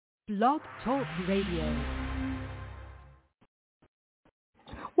Blog Talk Radio.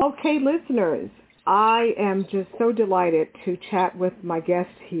 Okay, listeners, I am just so delighted to chat with my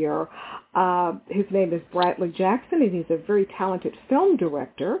guest here. His name is Bradley Jackson, and he's a very talented film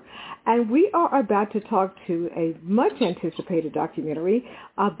director. And we are about to talk to a much-anticipated documentary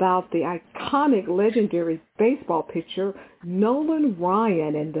about the iconic, legendary baseball pitcher, Nolan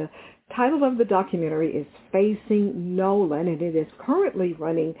Ryan. And the title of the documentary is Facing Nolan, and it is currently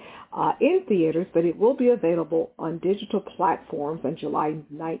running in theaters, but it will be available on digital platforms on July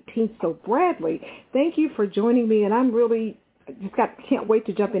 19th. So, Bradley, thank you for joining me, and I'm really can't wait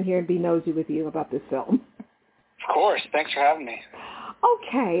to jump in here and be nosy with you about this film. Of course. Thanks for having me.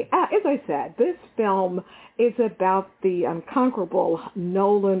 Okay. As I said, this film is about the unconquerable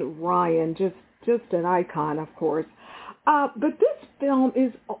Nolan Ryan, just an icon, of course. But this film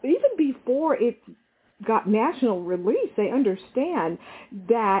is, even before it got national release, they understand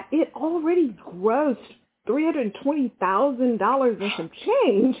that it already grossed $320,000 and some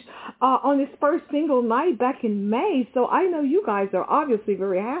change on its first single night back in May. So I know you guys are obviously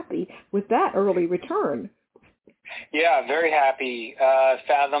very happy with that early return. Yeah, very happy.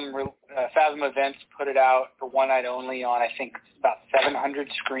 Fathom Events put it out for one night only on, I think, about 700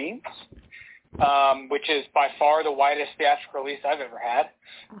 screens, which is by far the widest theatrical release I've ever had.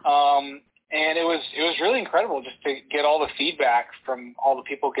 And it was really incredible just to get all the feedback from all the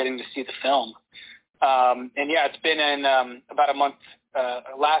people getting to see the film. And yeah, it's been in about a month.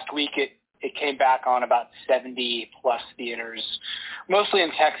 Last week it came back on about 70 plus theaters, mostly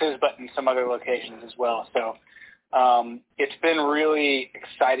in Texas, but in some other locations as well. So it's been really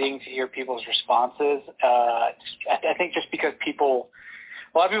exciting to hear people's responses. I think just because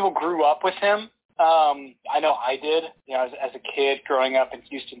a lot of people grew up with him. I know I did, as a kid growing up in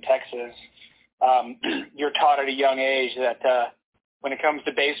Houston, Texas. You're taught at a young age that when it comes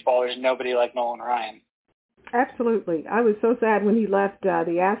to baseball, there's nobody like Nolan Ryan. Absolutely. I was so sad when he left the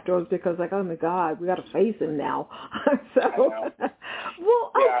Astros because, like, oh, my God, we got to face him now. Well,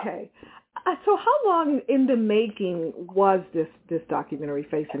 okay. Yeah. So how long in the making was this documentary,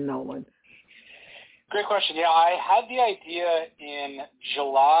 Facing Nolan? Great question. Yeah, I had the idea in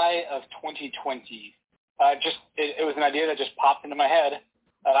July of 2020. It was an idea that just popped into my head.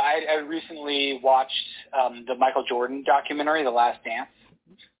 I recently watched the Michael Jordan documentary, The Last Dance,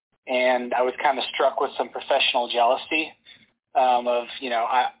 and I was kind of struck with some professional jealousy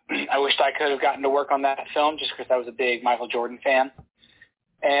I wished I could have gotten to work on that film just because I was a big Michael Jordan fan.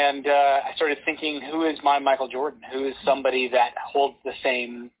 And I started thinking, who is my Michael Jordan? Who is somebody that holds the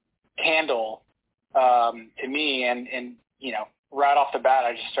same candle to me? And right off the bat,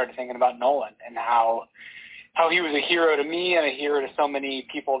 I just started thinking about Nolan and how he was a hero to me and a hero to so many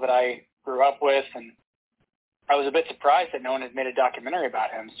people that I grew up with. And I was a bit surprised that no one had made a documentary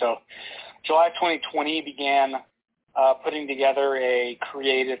about him. So July 2020 began putting together a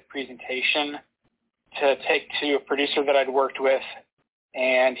creative presentation to take to a producer that I'd worked with.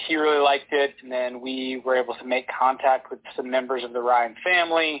 And he really liked it. And then we were able to make contact with some members of the Ryan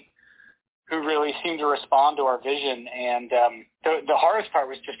family who really seemed to respond to our vision. And the hardest part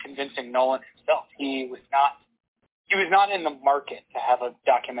was just convincing Nolan himself. He was not in the market to have a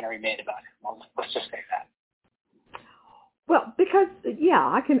documentary made about him. Let's just say that. Well, because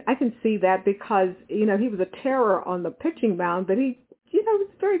I can see that because he was a terror on the pitching mound, but he was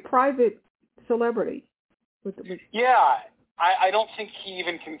a very private celebrity. Yeah, I don't think he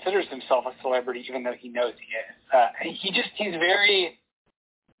even considers himself a celebrity, even though he knows he is.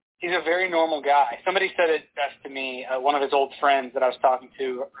 He's a very normal guy. Somebody said it best to me. One of his old friends that I was talking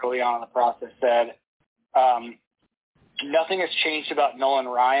to early on in the process said, nothing has changed about Nolan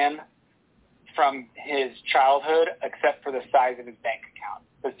Ryan from his childhood except for the size of his bank account.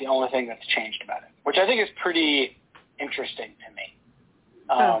 That's the only thing that's changed about it, which I think is pretty interesting to me.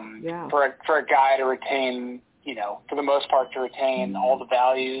 For a guy to retain, for the most part, to retain all the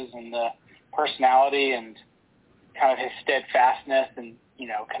values and the personality and kind of his steadfastness and,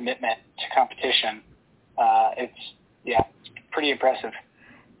 commitment to competition. It's pretty impressive.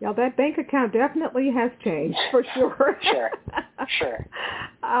 Yeah, that bank account definitely has changed, for sure. Sure.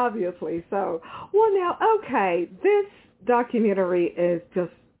 Obviously. So, well, now, okay, this documentary is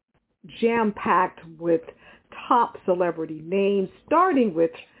just jam-packed with top celebrity names, starting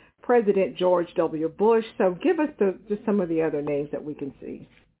with President George W. Bush. So give us just some of the other names that we can see.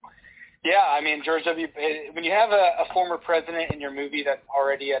 Yeah, I mean, George W. When you have a former president in your movie, that's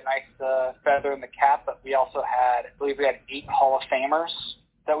already a nice feather in the cap, but we also had, I believe we had 8 Hall of Famers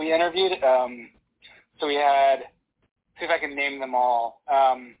that we interviewed. So we had, see if I can name them all.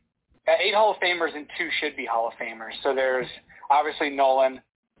 8 Hall of Famers and 2 should be Hall of Famers. So there's obviously Nolan.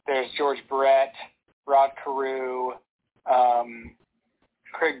 There's George Brett, Rod Carew,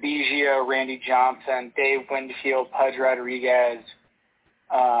 Craig Biggio, Randy Johnson, Dave Winfield, Pudge Rodriguez,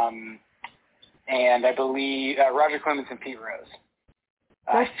 and I believe Roger Clemens and Pete Rose.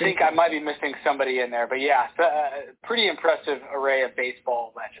 I think I might be missing somebody in there, but yeah, pretty impressive array of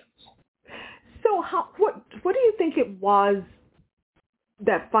baseball legends. So what do you think it was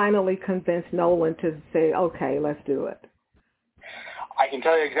that finally convinced Nolan to say, okay, let's do it? I can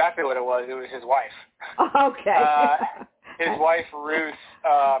tell you exactly what it was. It was his wife. Okay. His wife, Ruth,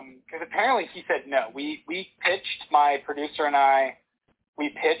 because apparently he said no. We pitched, my producer and I, we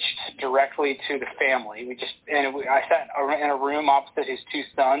pitched directly to the family. I sat in a room opposite his two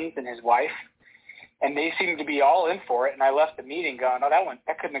sons and his wife, and they seemed to be all in for it. And I left the meeting going,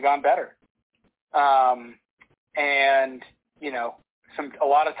 that couldn't have gone better. And a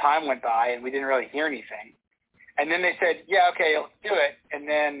lot of time went by, and we didn't really hear anything. And then they said, yeah, okay, let's do it. And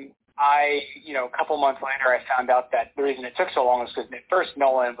then a couple months later, I found out that the reason it took so long was because at first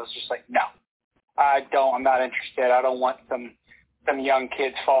Nolan was just like, no, I'm not interested. I don't want some young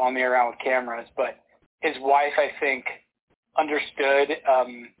kids following me around with cameras. But his wife, I think, understood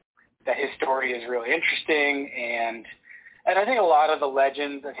that his story is really interesting. And I think a lot of the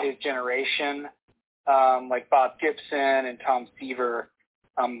legends of his generation, like Bob Gibson and Tom Seaver,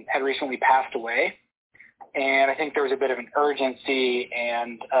 had recently passed away. And I think there was a bit of an urgency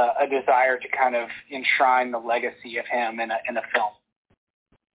and a desire to kind of enshrine the legacy of him in a film.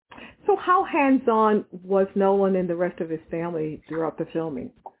 So how hands-on was Nolan and the rest of his family throughout the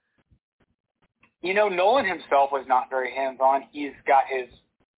filming? Nolan himself was not very hands-on. He's got his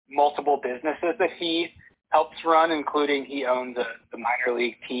multiple businesses that he helps run, including he owns the minor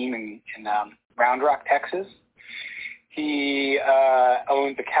league team in Round Rock, Texas. He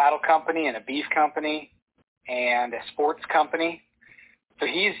owns a cattle company and a beef company and a sports company. So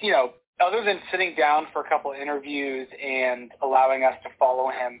he's, other than sitting down for a couple of interviews and allowing us to follow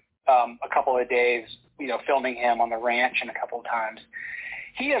him a couple of days, filming him on the ranch and a couple of times,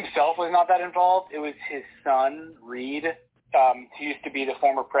 he himself was not that involved. It was his son, Reed, who used to be the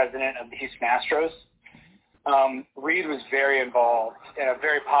former president of the Houston Astros. Reed was very involved in a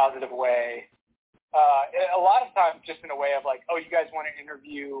very positive way. A lot of times just in a way of like, oh, you guys want to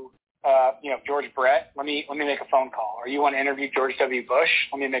interview George Brett? Let me make a phone call. Or you want to interview George W. Bush?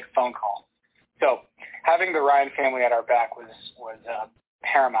 Let me make a phone call. So having the Ryan family at our back was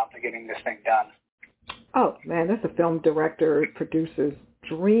paramount to getting this thing done. Oh man, that's a film director, producer's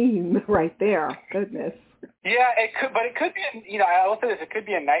dream right there. Goodness. Yeah, it could be. I will say this: it could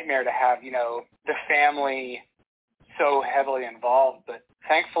be a nightmare to have the family so heavily involved. But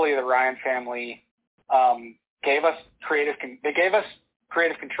thankfully, the Ryan family gave us creative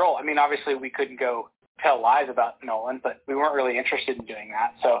control. I mean, obviously, we couldn't go tell lies about Nolan, but we weren't really interested in doing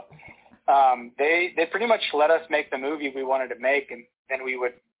that. So they pretty much let us make the movie we wanted to make, and then we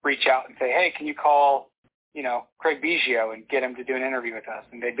would reach out and say, hey, can you call Craig Biggio and get him to do an interview with us?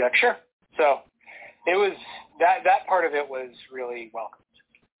 And they'd be like, sure. So it was that part of it was really welcomed.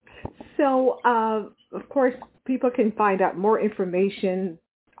 So, of course, people can find out more information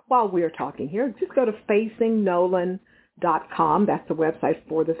while we're talking here. Just go to facingnolan.com. That's the website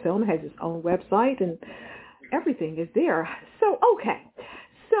for the film. It has its own website, and everything is there. So, okay.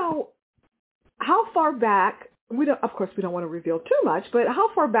 So, how far back? Of course, we don't want to reveal too much, but how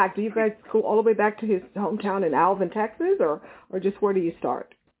far back do you guys go? All the way back to his hometown in Alvin, Texas, or just where do you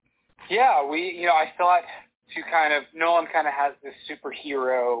start? Yeah, I thought Nolan kind of has this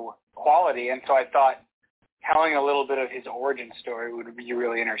superhero quality, and so I thought telling a little bit of his origin story would be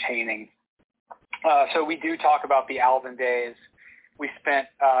really entertaining. So we do talk about the Alvin days. We spent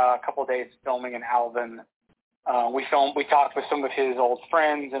a couple of days filming in Alvin. We talked with some of his old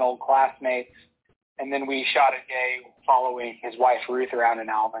friends and old classmates, and then we shot a day following his wife Ruth around in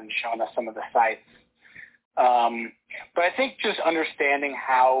Alvin, showing us some of the sights. But I think just understanding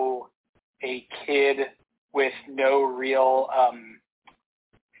how a kid with no real,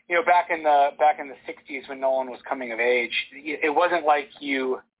 back in the 60s when Nolan was coming of age, it wasn't like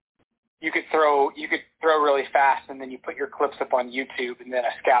you could throw really fast and then you put your clips up on YouTube and then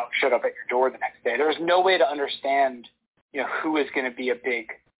a scout showed up at your door the next day. There was no way to understand, who is going to be a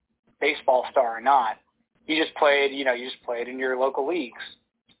big baseball star or not. You just played in your local leagues.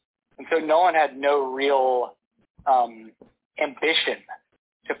 And so Nolan had no real ambition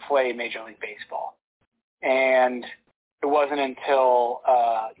to play Major League Baseball. And it wasn't until,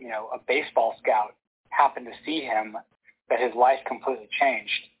 a baseball scout happened to see him that his life completely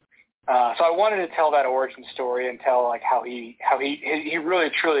changed. So I wanted to tell that origin story and tell how he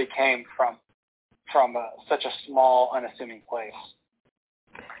really truly came from such a small, unassuming place.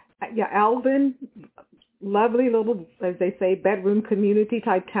 Alvin, lovely little, as they say, bedroom community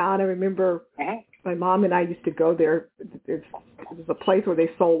type town. I remember my mom and I used to go there. It was a place where they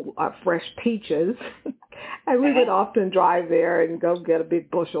sold fresh peaches. And we would often drive there and go get a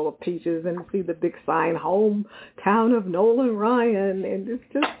big bushel of peaches and see the big sign, hometown of Nolan Ryan. And it's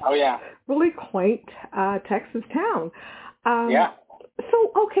just really quaint Texas town.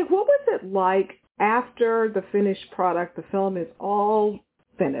 So, okay, what was it like after the finished product, the film is all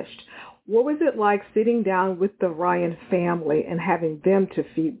finished? What was it like sitting down with the Ryan family and having them to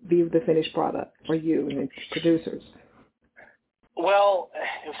view the finished product for you and the producers? Well,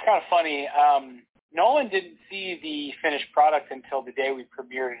 it was kind of funny. Nolan didn't see the finished product until the day we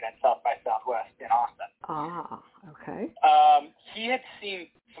premiered it at South by Southwest in Austin. Ah, okay. He had seen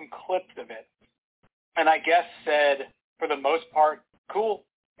some clips of it, and I guess said, for the most part, cool.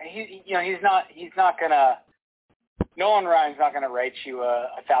 And Nolan Ryan's not gonna write you a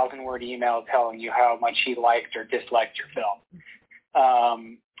 1,000-word email telling you how much he liked or disliked your film.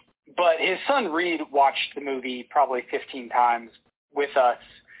 But his son Reed watched the movie probably 15 times with us,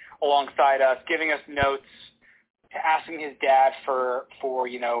 alongside us, giving us notes, asking his dad for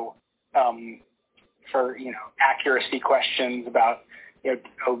accuracy questions about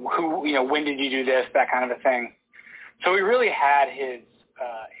when did you do this, that kind of a thing. So we really had his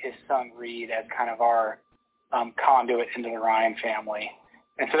son Reed as kind of our conduit into the Ryan family,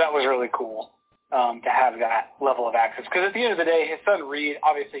 and so that was really cool to have that level of access. Because at the end of the day, his son Reed,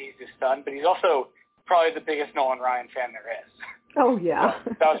 obviously he's his son, but he's also probably the biggest Nolan Ryan fan there is. Oh yeah, so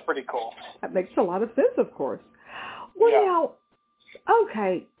that was pretty cool. That makes a lot of sense, of course. Well, now,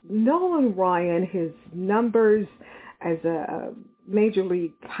 okay, Nolan Ryan, his numbers as a Major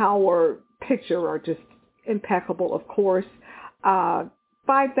League Power pitcher are just impeccable, of course.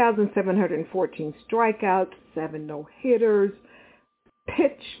 5,714 strikeouts, 7 no-hitters,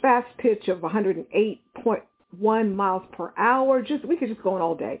 fast pitch of 108.1 miles per hour. We could just go on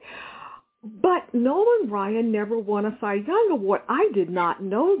all day. But Nolan Ryan never won a Cy Young Award. I did not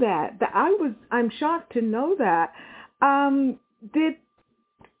know that. I'm shocked to know that. Did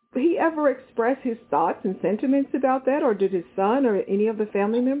he ever express his thoughts and sentiments about that, or did his son or any of the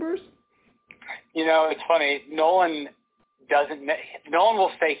family members? It's funny. Nolan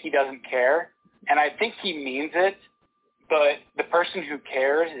will say he doesn't care, and I think he means it, but the person who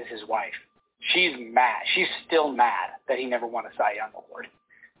cares is his wife. She's mad. She's still mad that he never won a Cy Young Award.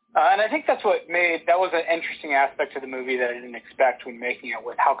 And I think that was an interesting aspect of the movie that I didn't expect when making it,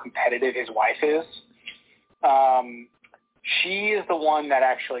 with how competitive his wife is. She is the one that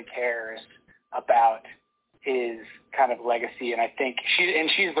actually cares about his kind of legacy, and I think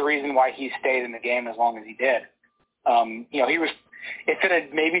she's the reason why he stayed in the game as long as he did. If it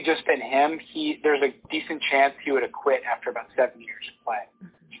had maybe just been him, there's a decent chance he would have quit after about 7 years of playing.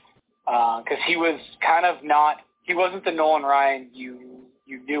 Because he was kind of he wasn't the Nolan Ryan you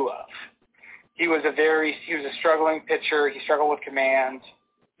knew of. He was a struggling pitcher. He struggled with command.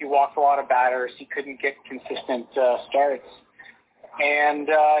 He walked a lot of batters. He couldn't get consistent starts. And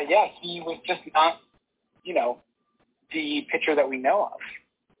he was just not, the pitcher that we know of.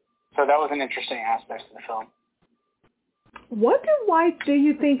 So that was an interesting aspect of the film. Why do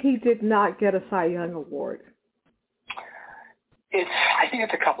you think he did not get a Cy Young Award? I think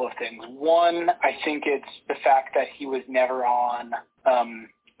it's a couple of things. One, I think it's the fact that he was never on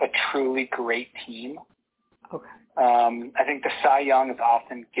a truly great team. Okay. I think the Cy Young is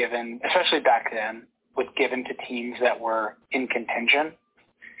often given, especially back then, was given to teams that were in contention.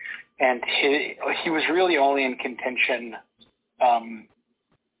 And he was really only in contention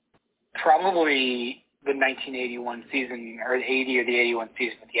probably the 1981 season, or the 80 or the 81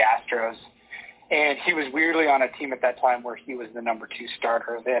 season with the Astros. And he was weirdly on a team at that time where he was the number 2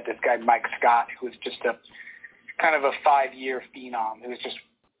 starter. They had this guy, Mike Scott, who was just a kind of a 5-year phenom, who was just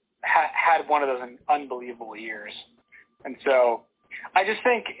had one of those unbelievable years. And so I just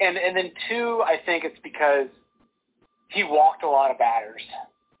think, and then 2, I think it's because he walked a lot of batters.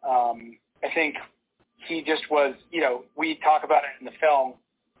 I think he just was, we talk about it in the film,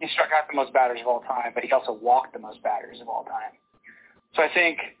 he struck out the most batters of all time, but he also walked the most batters of all time. So I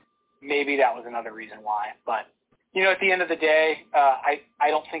think maybe that was another reason why. But, at the end of the day, I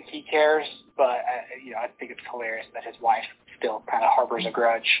don't think he cares, but, I think it's hilarious that his wife still kind of harbors a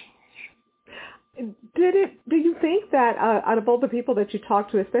grudge. Do you think that out of all the people that you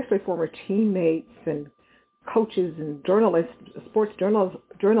talked to, especially former teammates and coaches and journalists, sports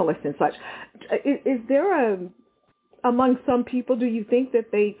journalists and such, is there among some people, do you think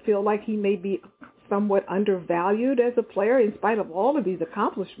that they feel like he may be somewhat undervalued as a player in spite of all of these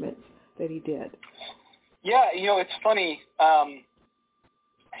accomplishments that he did? Yeah, it's funny.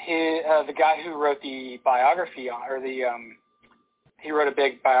 the guy who wrote the biography he wrote a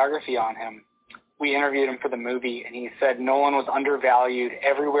big biography on him. We interviewed him for the movie, and he said Nolan was undervalued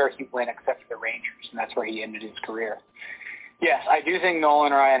everywhere he went except for the Rangers, and that's where he ended his career. Yes, I do think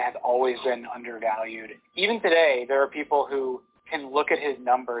Nolan Ryan has always been undervalued. Even today, there are people who can look at his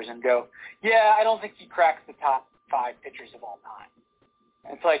numbers and go, yeah, I don't think he cracks the top 5 pitchers of all time.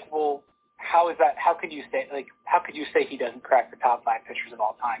 And it's like, well, how is that? How could you say he doesn't crack the top 5 pitchers of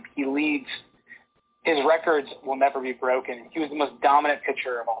all time? He leads. His records will never be broken. He was the most dominant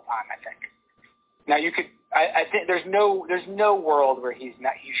pitcher of all time, I think. Now I think there's no world where he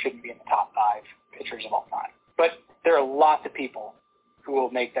shouldn't be in the top 5 pitchers of all time. But there are lots of people who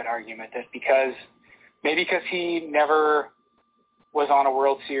will make that argument that because he never was on a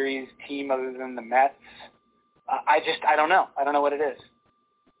World Series team other than the Mets. I don't know. I don't know what it is.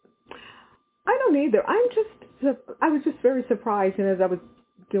 I don't either. I was just very surprised, and as I was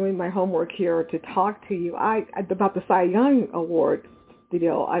doing my homework here to talk to you, about the Cy Young Award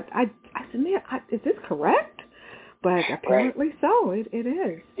deal. I said, man, is this correct? But apparently so. It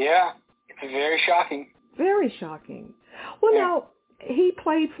is. Yeah, it's very shocking. Very shocking. Well, now, he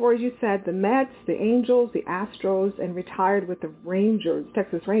played for, as you said, the Mets, the Angels, the Astros, and retired with the Rangers,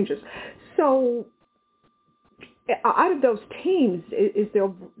 Texas Rangers. So, out of those teams, is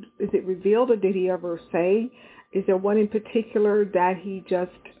it revealed, or did he ever say? Is there one in particular that he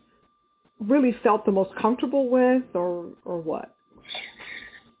just really felt the most comfortable with, or what?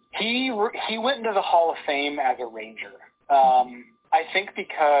 He went into the Hall of Fame as a Ranger. I think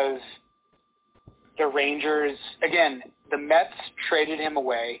because the Rangers, again, the Mets traded him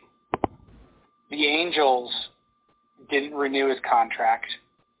away. The Angels didn't renew his contract.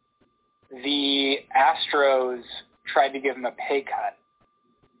 The Astros tried to give him a pay cut.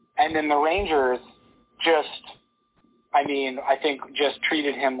 And then the Rangers I think just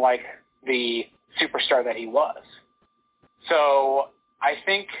treated him like the superstar that he was. So I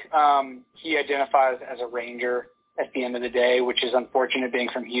think he identifies as a Ranger at the end of the day, which is unfortunate being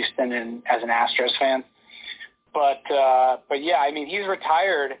from Houston and as an Astros fan. But yeah, I mean, he's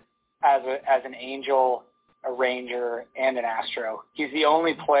retired as an Angel, a Ranger, and an Astro. He's the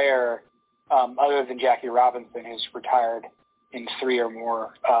only player other than Jackie Robinson who's retired in 3 or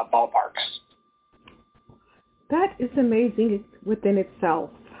more ballparks. That is amazing within itself.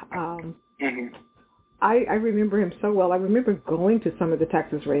 Mm-hmm. I remember him so well. I remember going to some of the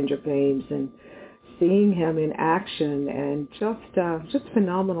Texas Ranger games and seeing him in action, and just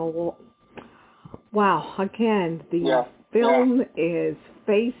phenomenal. Well, wow! Again, the film is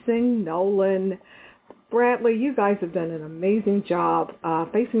Facing Nolan. Bradley, you guys have done an amazing job.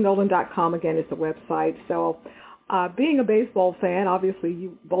 FacingNolan.com, again, is the website. So being a baseball fan, obviously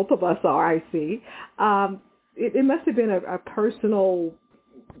both of us are, I see. It must have been a personal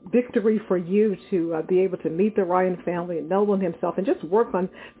victory for you to be able to meet the Ryan family and Nolan himself and just work on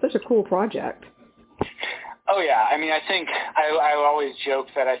such a cool project. Oh, yeah. I mean, I think I always joke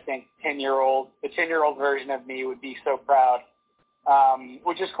that I think the 10-year-old version of me would be so proud,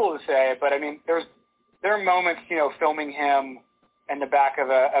 which is cool to say. But, I mean, there are moments, filming him in the back of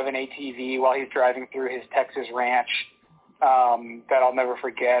an ATV while he's driving through his Texas ranch that I'll never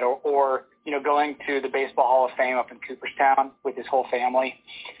forget, or going to the Baseball Hall of Fame up in Cooperstown with his whole family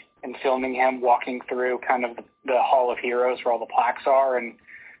and filming him walking through kind of the Hall of Heroes where all the plaques are and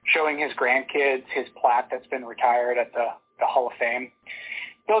showing his grandkids his plaque that's been retired at the Hall of Fame.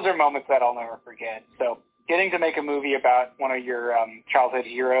 Those are moments that I'll never forget. So getting to make a movie about one of your childhood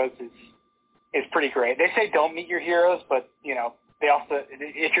heroes is pretty great. They say don't meet your heroes, but, they also,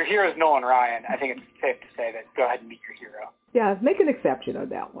 if your hero is Nolan Ryan, I think it's safe to say that go ahead and meet your hero. Yeah, make an exception of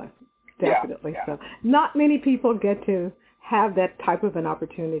that one. Definitely. Yeah. So not many people get to have that type of an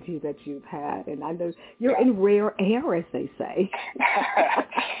opportunity that you've had, and I know you're in rare air, as they say.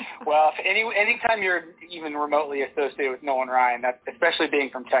 Well, anytime you're even remotely associated with Nolan Ryan, that's, especially being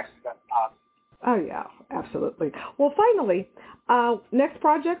from Texas, that's awesome. Oh, yeah, absolutely. Well, finally, next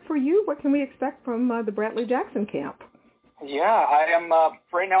project for you, what can we expect from the Bradley Jackson camp? Yeah, I am,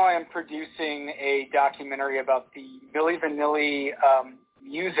 right now I am producing a documentary about the Milli Vanilli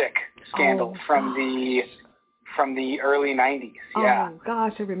music scandal from the early 90s. Yeah. Oh,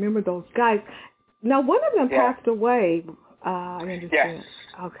 gosh, I remember those guys. Now, one of them passed away, I understand. Yes.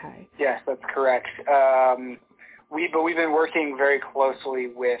 Okay. Yes, that's correct. We've been working very closely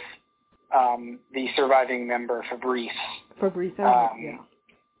with the surviving member, Fabrice. Yeah.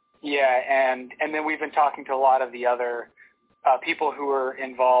 Yeah, and then we've been talking to a lot of the other people who were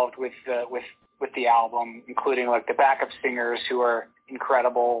involved with the album, including like the backup singers who are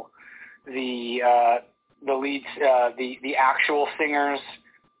incredible, the leads, the actual singers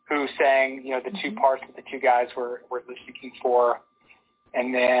who sang, you know, the two parts that the two guys were lip syncing for,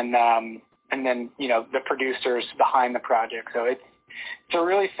 and then you know, the producers behind the project. So it's a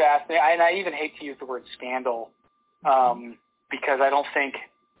really fascinating. And I even hate to use the word scandal because I don't think,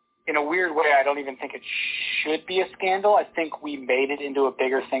 in a weird way, I don't even think it should be a scandal. I think we made it into a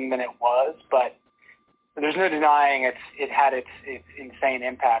bigger thing than it was, but there's no denying it had its insane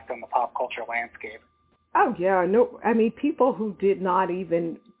impact on the pop culture landscape. Oh yeah, no. I mean, people who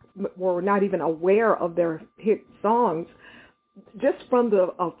were not even aware of their hit songs, just from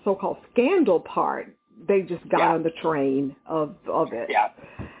the so-called scandal part, they just got on the train of it. Yeah.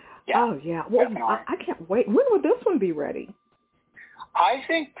 Oh yeah. Well, I can't wait. When will this one be ready? I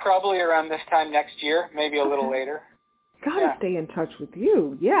think probably around this time next year, maybe a little later. Gotta stay in touch with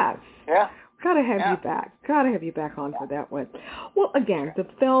you. Yes. Yeah. Gotta have you back. Gotta have you back on for that one. Well, again, the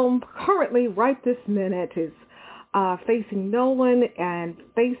film currently, right this minute, is Facing Nolan, and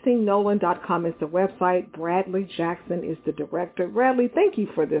facingnolan.com is the website. Bradley Jackson is the director. Bradley, thank you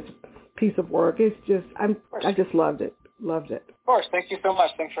for this piece of work. It's just, I just loved it. Loved it. Of course. Thank you so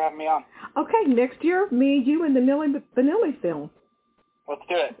much. Thanks for having me on. Okay, next year, me, you, and the Vanilli film. Let's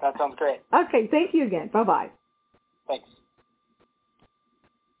do it. That sounds great. Okay, thank you again. Bye-bye. Thanks.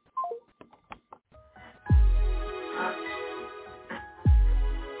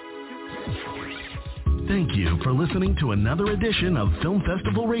 Thank you for listening to another edition of Film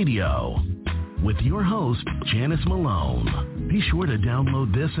Festival Radio with your host, Janice Malone. Be sure to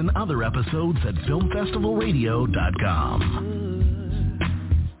download this and other episodes at filmfestivalradio.com.